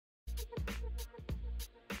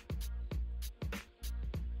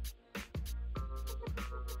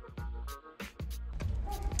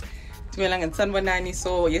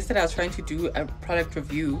So yesterday I was trying to do a product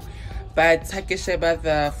review, but about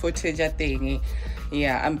the footage thing.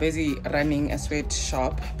 Yeah, I'm busy running a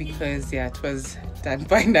sweatshop because it was done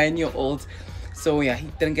by 9-year-old. So yeah, he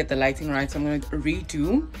didn't get the lighting right, so I'm going to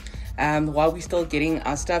redo while we're still getting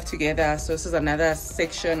our stuff together. So this is another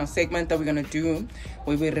section or segment that we're going to do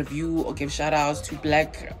where we review or give shout outs to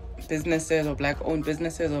black businesses or black owned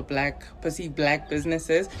businesses or perceived black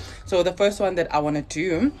businesses. So the first one that I want to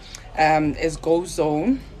do is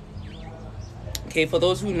Gozone. Okay, for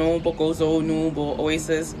those who know Gozone or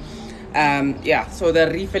Oasis, so the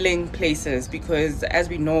refilling places, because as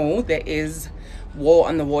we know there is war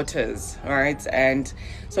on the waters, right? And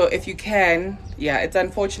so if you can, it's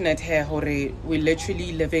unfortunate here we're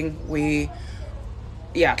literally living where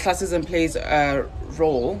classism plays a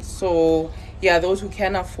role. So those who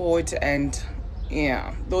can afford and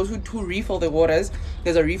those who refill the waters,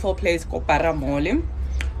 there's a refill place called Bara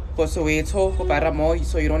so you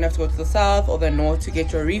don't have to go to the south or the north to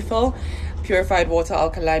get your refill. Purified water,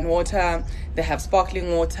 alkaline water, they have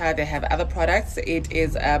sparkling water, they have other products.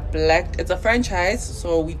 It's a franchise,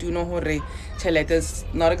 so we do know Chelet is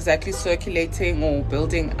not exactly circulating or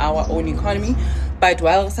building our own economy, but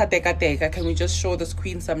while can we just show this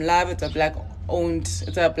queen some love? It's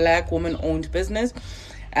a black woman owned business.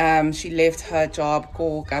 She left her job,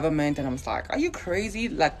 go government, and I was like, are you crazy?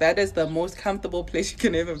 Like, that is the most comfortable place you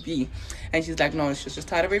can ever be. And she's like, no, she's just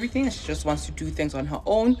tired of everything and she just wants to do things on her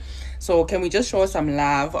own. So can we just show her some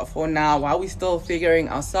love for now while we're still figuring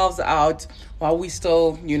ourselves out, while we're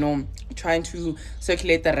still trying to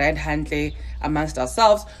circulate the rand handle amongst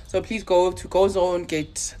ourselves? So please go to Gozone,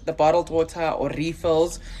 get the bottled water or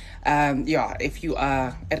refills. If you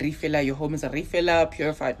are a refiller, your home is a refiller,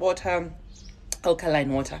 purified water,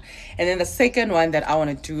 alkaline water. And then the second one that I want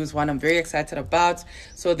to do is one I'm very excited about.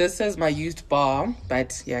 So this is my used bar,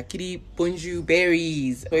 but kitty Bunju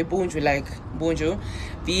Berries. So Bunju, like Bunju,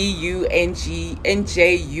 Bunju,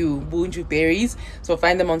 Bunju Berries. So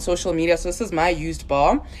find them on social media. So this is my used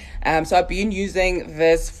bar. So I've been using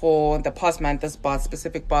this for the past month, this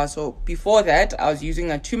specific bar. So before that, I was using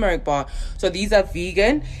a turmeric bar. So these are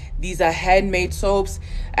vegan. These are handmade soaps.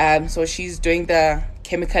 So she's doing the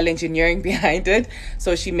chemical engineering behind it,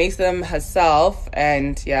 so she makes them herself,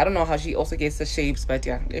 and I don't know how she also gets the shapes, but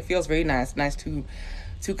it feels very nice to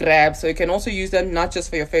grab. So you can also use them not just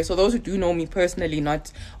for your face. So those who do know me personally,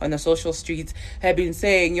 not on the social streets, have been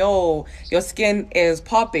saying, yo, your skin is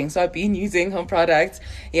popping. So I've been using her products,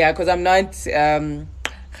 because I'm not I'm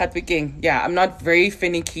not very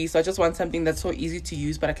finicky, so I just want something that's so easy to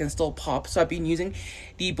use but I can still pop. So I've been using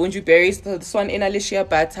the Bunju Berries. So this one in Alicia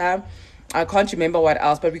butter, I can't remember what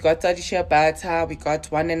else, but we got shea butter, we got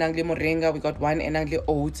one enangle moringa, we got one enangle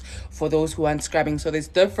oats for those who aren't scrubbing. So there's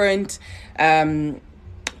different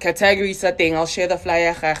categories. I'll share the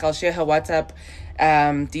flyer, I'll share her WhatsApp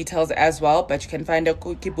details as well, but you can find her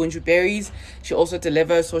cookie Bunju Berries. She also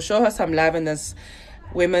delivers, so show her some love in this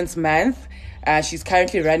Women's Month. She's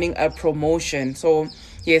currently running a promotion. So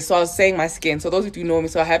so I was saying my skin. So those who do know me,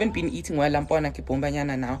 so I haven't been eating well. Now,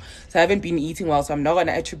 so I haven't been eating well. So I'm not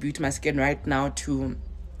gonna attribute my skin right now to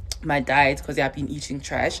my diet because I've been eating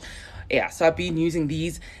trash. So I've been using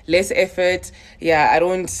these, less effort. I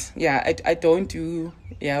don't do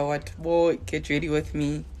what more get ready with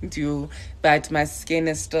me do, but my skin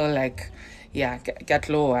is still like get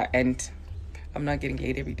lower, and I'm not getting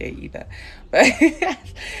laid every day either.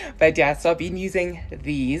 But so I've been using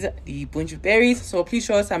the Bunju Berries. So please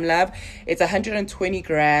show us some love. It's 120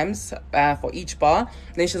 grams for each bar.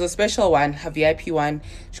 Then she has a special one, her VIP one.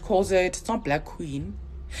 She calls it's not Black Queen.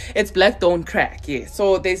 It's Black Don't Crack,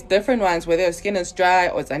 So there's different ones, whether your skin is dry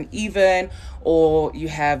or it's uneven or you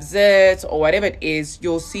have zits or whatever it is.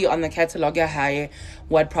 You'll see on the catalog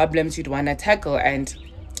what problems you'd want to tackle and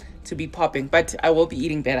to be popping. But I will be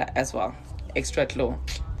eating better as well. Extra low.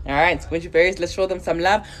 All right, Bunju Berries, let's show them some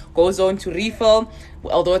love. Gozone to refill,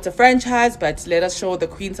 although it's a franchise, but let us show the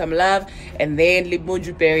queen some love. And then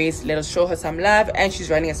Bunju Berries, let us show her some love. And she's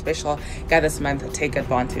running a special this month. Take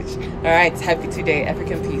advantage. All right, happy today,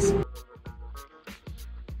 African peace.